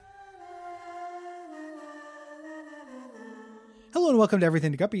Hello and welcome to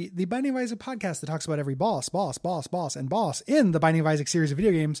Everything to Guppy, the Binding of Isaac podcast that talks about every boss, and boss in the Binding of Isaac series of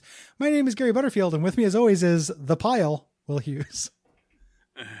video games. My name is Gary Butterfield, and with me as always is the Pile, Will Hughes.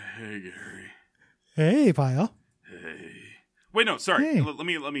 Hey, Gary. Hey, Pile. Hey. Wait, no, sorry. Hey. Let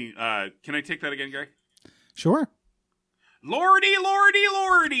me, can I take that again, Gary? Sure. Lordy, lordy,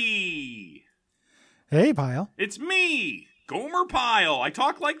 lordy. Hey, Pile. It's me, Gomer Pyle. I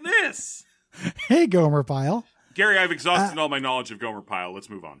talk like this. Hey, Gomer Pyle. Gary, I've exhausted all my knowledge of Gomer Pyle. Let's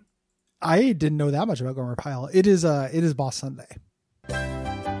move on. I didn't know that much about Gomer Pyle. It is Boss Sunday.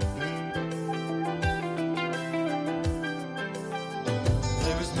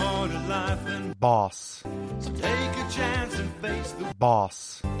 There's more to life than Boss. so take a chance and face the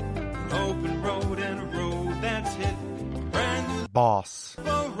Boss. open road and a road that's hit brand new Boss.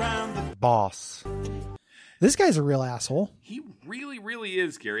 around the Boss. This guy's a real asshole. He really, really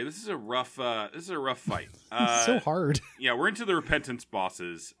is, Gary. This is a rough fight. It's so hard. Yeah, we're into the repentance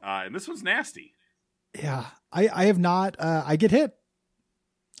bosses, and this one's nasty. Yeah. I have not, I get hit.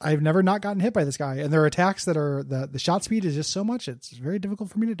 I've never not gotten hit by this guy. And there are attacks that are, the shot speed is just so much, it's very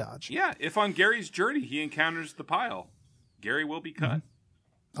difficult for me to dodge. Yeah, if on Gary's journey he encounters the pile, Gary will be cut.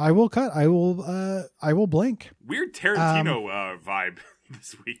 I will cut. I will blink. Weird Tarantino vibe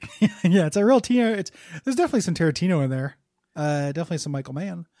this week. Yeah, it's a real Tino. There's definitely some Tarantino in there. Definitely some Michael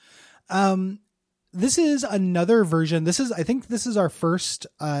Mann. This is another version. I think this is our first,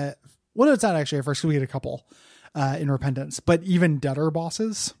 well, no, it's not actually our first. We get a couple, in Repentance, but even deader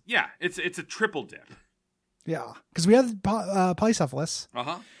bosses. Yeah, it's a triple dip. Yeah. Cause we have, Polycephalus,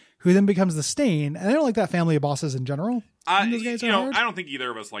 Uh-huh. who then becomes the Stain. And I don't like that family of bosses in general. I think those guys are hard. I don't think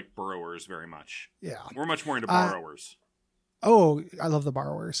either of us like burrowers very much. Yeah. We're much more into borrowers. Oh, I love the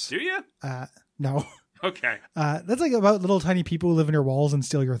Borrowers. Do you? No. Okay. That's like about little tiny people who live in your walls and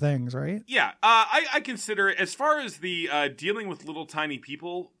steal your things, right? Yeah. I consider it, as far as the dealing with little tiny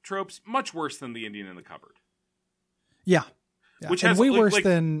people tropes, much worse than the Indian in the cupboard. Yeah. Yeah. Which and has way worse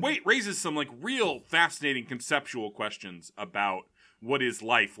than. Wait, raises some like real fascinating conceptual questions about what is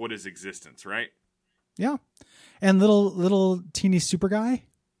life, what is existence, right? Yeah. And little teeny super guy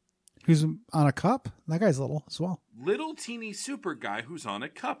who's on a cup. That guy's little as well. Little teeny super guy who's on a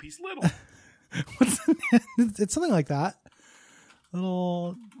cup. He's little. It's something like that.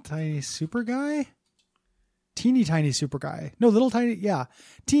 Little tiny super guy. Teeny tiny super guy. No, little tiny. Yeah.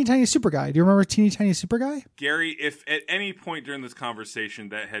 Teeny tiny super guy. Do you remember teeny tiny super guy? Gary, if at any point during this conversation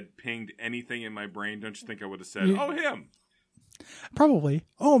that had pinged anything in my brain, don't you think I would have said, oh, him? Probably.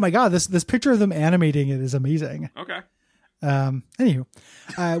 Oh my God. This picture of them animating it is amazing. Okay. Anywho,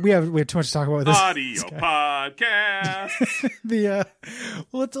 we have too much to talk about with this. Audio podcast.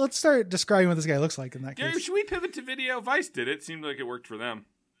 Well, let's start describing what this guy looks like in that Gary, case. should we pivot to video? Vice did it. Seemed like it worked for them.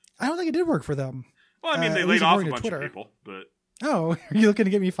 I don't think it did work for them. Well, I mean, they at laid least off a according to bunch Twitter. of people, but Oh, are you looking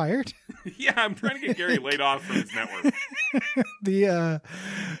to get me fired? yeah, I'm trying to get Gary laid off from his network. Yeah.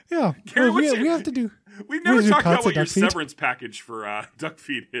 Gary, Well, we have to do. We've never do talked about cuts what at your Duckfeed. severance package for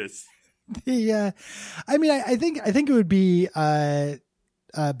Duckfeed is. I mean, I think it would be Ben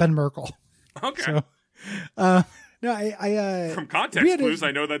Merkel. Okay. So, no, I From we context had a- clues,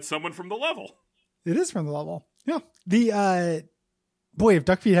 I know that's someone from the level. it is from the level. Yeah. The boy, if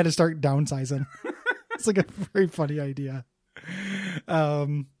Duckfeed had to start downsizing, it's like a very funny idea.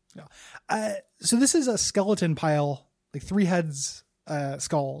 So this is a skeleton pile, like 3 heads,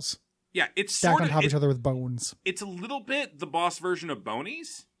 skulls Yeah, it's stacked sort on of, top of each other with bones. it's a little bit the boss version of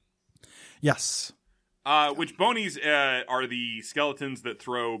Bonies. Yes. Which Bonies are the skeletons that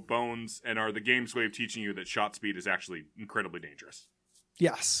throw bones and are the game's way of teaching you that shot speed is actually incredibly dangerous.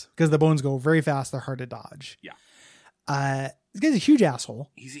 Yes. Because the bones go very fast. They're hard to dodge. Yeah. This guy's a huge asshole.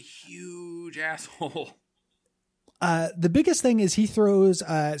 He's a huge asshole. The biggest thing is he throws,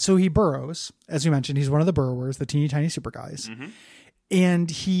 so he burrows, as we mentioned, he's one of the burrowers, the teeny tiny super guys. Mm-hmm.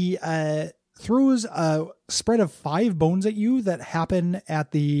 And he, throws a spread of 5 bones at you that happen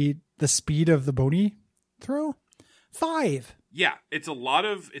at the speed of the bony throw. 5. Yeah, it's a lot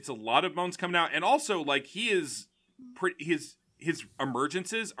of bones coming out, and also like his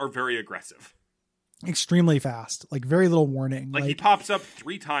emergences are very aggressive. Extremely fast, like very little warning. Like he pops up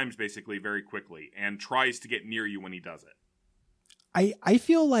 3 times basically very quickly and tries to get near you when he does it. I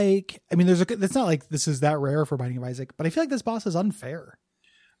feel like, I mean, it's not like this is that rare for Binding of Isaac, but I feel like this boss is unfair.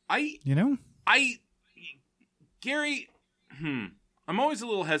 Gary, I'm always a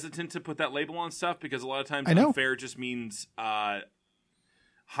little hesitant to put that label on stuff because a lot of times I know. unfair just means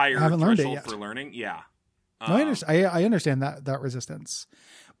higher haven't learned it threshold yet. for learning. Yeah. No, I understand that resistance,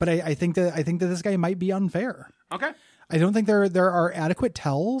 but I think that this guy might be unfair. Okay. I don't think there are adequate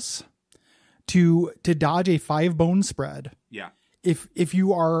tells to dodge a 5 bone spread. Yeah. if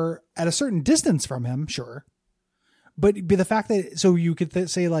you are at a certain distance from him, sure. But the fact that, so you could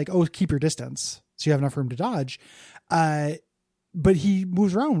say like, oh, keep your distance, so you have enough room to dodge. But he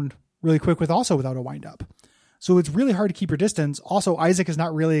moves around really quick without a wind up. So it's really hard to keep your distance. Also, Isaac is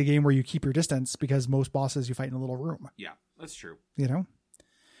not really a game where you keep your distance because most bosses you fight in a little room. Yeah, that's true. You know?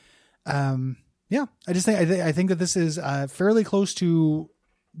 Yeah, I just think, I think that this is fairly close to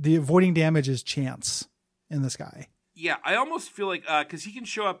the avoiding damage is chance in this guy. Yeah, I almost feel like, cause he can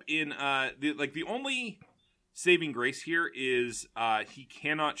show up in, the only saving grace here is, he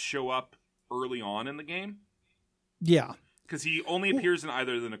cannot show up early on in the game. Yeah. Because he only appears in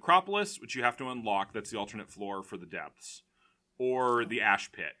either the Necropolis, which you have to unlock, that's the alternate floor for the depths, or the Ash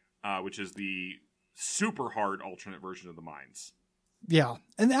Pit, which is the super hard alternate version of the mines. Yeah,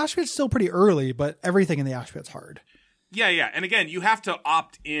 and the Ash Pit's still pretty early, but everything in the Ash Pit's hard. Yeah, and again, you have to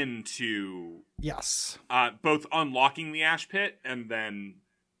opt into Yes. Both unlocking the Ash Pit and then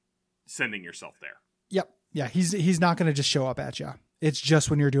sending yourself there. Yep. Yeah, he's not going to just show up at you. It's just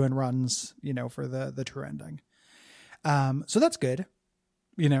when you're doing runs, for the true ending. So that's good,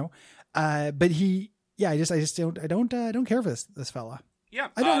 but I don't care for this fella. Yeah.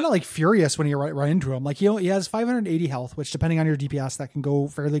 I'm not like furious when you run into him. Like he has 580 health, which depending on your DPS, that can go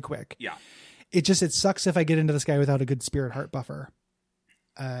fairly quick. Yeah. It sucks if I get into this guy without a good Spirit Heart buffer.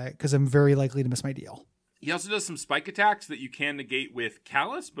 Cause I'm very likely to miss my deal. He also does some spike attacks that you can negate with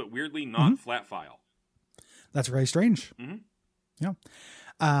Callus, but weirdly not flat file. That's very strange. Mm-hmm. Yeah.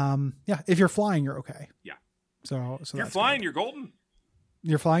 Yeah. If you're flying, you're okay. Yeah. So you're flying, you're golden.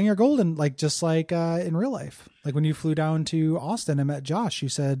 You're flying, you're golden. Like, just like, in real life, like when you flew down to Austin and met Josh, you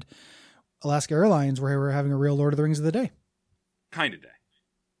said Alaska Airlines were having a real Lord of the Rings of the day. Kind of day.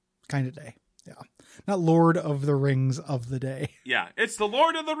 Yeah. Not Lord of the Rings of the day. Yeah. It's the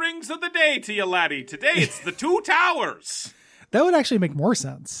Lord of the Rings of the day to you, laddie. Today it's the Two Towers. That would actually make more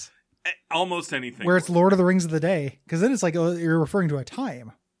sense. Almost anything. Where it's Lord of the Rings of the day. Because then it's like, you're referring to a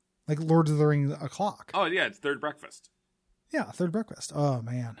time. Like Lord of the Rings o'clock. Oh, yeah. It's third breakfast. Yeah. Third breakfast. Oh,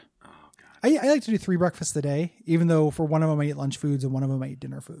 man. Oh, God. I like to do 3 breakfasts a day, even though for one of them I eat lunch foods and one of them I eat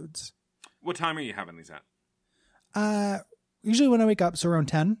dinner foods. What time are you having these at? Usually when I wake up, so around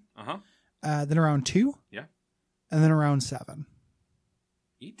 10. Uh-huh. Then around 2. Yeah. And then around 7.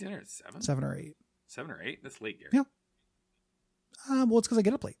 Eat dinner at 7? 7 or 8. 7 or 8? That's late, Gary. Yeah. Well, it's because I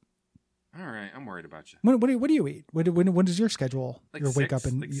get up late. All right. I'm worried about you. What do you eat? When does your schedule, like your 6, wake up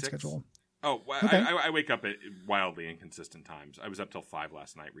and like eat 6? Schedule? Oh, well, okay. I wake up at wildly inconsistent times. I was up till 5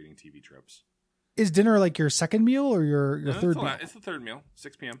 last night reading TV tropes. Is dinner like your second meal or your third meal? It's the third meal,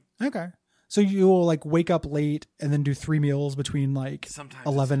 6 p.m. Okay. So you will like wake up late and then do 3 meals between like sometimes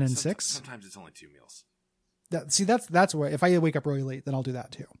 11 and 6? Sometimes it's only 2 meals. That's where, if I wake up really late, then I'll do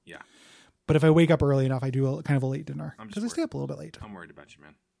that too. Yeah. But if I wake up early enough, I do kind of a late dinner because I stay up a little bit late. I'm worried about you,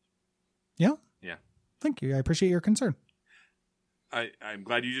 man. Yeah? Yeah. Thank you. I appreciate your concern. I'm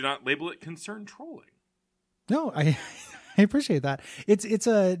glad you did not label it concern trolling. No, I appreciate that. It's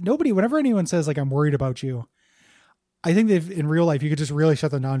a nobody, whenever anyone says like, I'm worried about you, I think that in real life, you could just really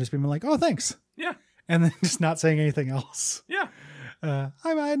shut them down, just being like, oh, thanks. Yeah. And then just not saying anything else. Yeah.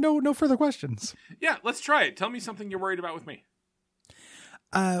 I no further questions. Yeah. Let's try it. Tell me something you're worried about with me.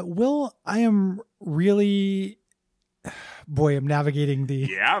 Will, I am really, boy, I'm navigating the.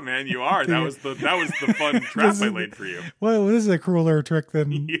 Yeah, man, you are. That was the fun trap I laid for you. Well, this is a crueler trick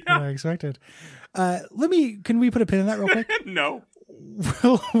than I expected. Can we put a pin in that real quick? No.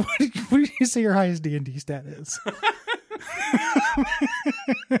 Well, what did you say your highest D&D stat is?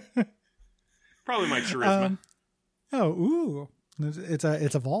 Probably my charisma. Ooh.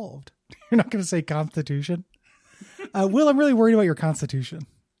 It's evolved. You're not going to say Constitution? Will, I'm really worried about your Constitution.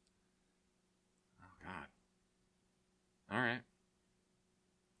 Oh, God. All right.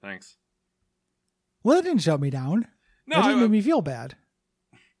 Thanks. Well, that didn't shut me down. No, that just made me feel bad.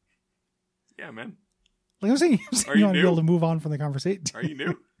 Yeah, man. Like I'm saying you want to be able to move on from the conversation. Are you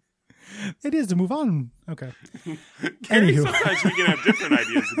new? It is to move on. Okay. Gary, sometimes we can have different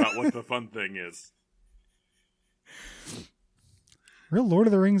ideas about what the fun thing is. Real Lord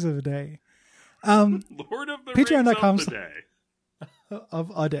of the Rings of the day. Lord of the Patreon.com Rings of the day.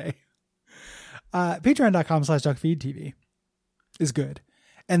 Of a day. Patreon.com/DuckFeedTV is good.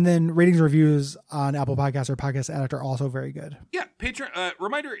 And then ratings and reviews on Apple Podcasts or Podcast Addict are also very good. Yeah, Patreon.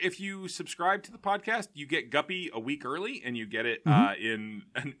 Reminder, if you subscribe to the podcast, you get Guppy a week early, and you get it in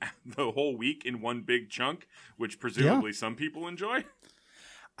the whole week in one big chunk, which presumably some people enjoy.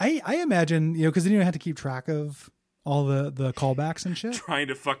 I imagine, because then you don't have to keep track of all the callbacks and shit. Trying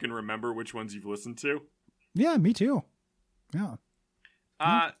to fucking remember which ones you've listened to. Yeah, me too. Yeah.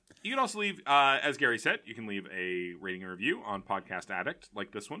 You can also leave, as Gary said, you can leave a rating and review on Podcast Addict,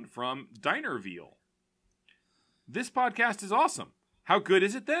 like this one from Dinerveal. This podcast is awesome. How good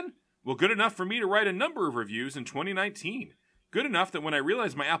is it then? Well, good enough for me to write a number of reviews in 2019. Good enough that when I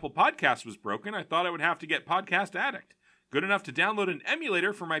realized my Apple Podcast was broken, I thought I would have to get Podcast Addict. Good enough to download an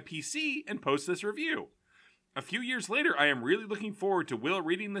emulator for my PC and post this review. A few years later, I am really looking forward to Will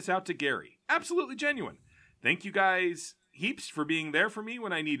reading this out to Gary. Absolutely genuine. Thank you guys heaps for being there for me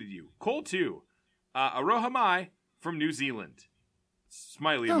when I needed you. Cole too. Aroha mai from New Zealand.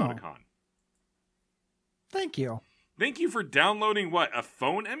 Smiley emoticon. Thank you. Thank you for downloading what, a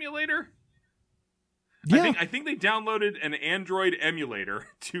phone emulator? Yeah. I think they downloaded an Android emulator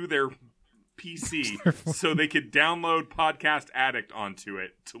to their PC so they could download Podcast Addict onto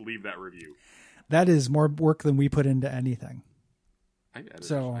it to leave that review. That is more work than we put into anything. I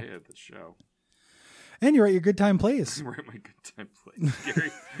edit the show. And you're at your good time plays. We're at my good time place,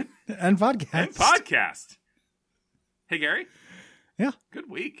 Gary. And podcast. And podcast. Hey, Gary. Yeah. Good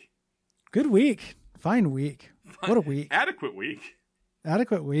week. Good week. Fine week. What a week. Adequate week.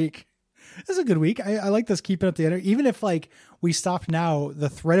 Adequate week. This is a good week. I like this keeping up the energy. Even if like we stop now, the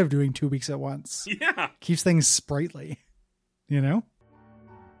threat of doing 2 weeks at once Yeah. keeps things sprightly. You know?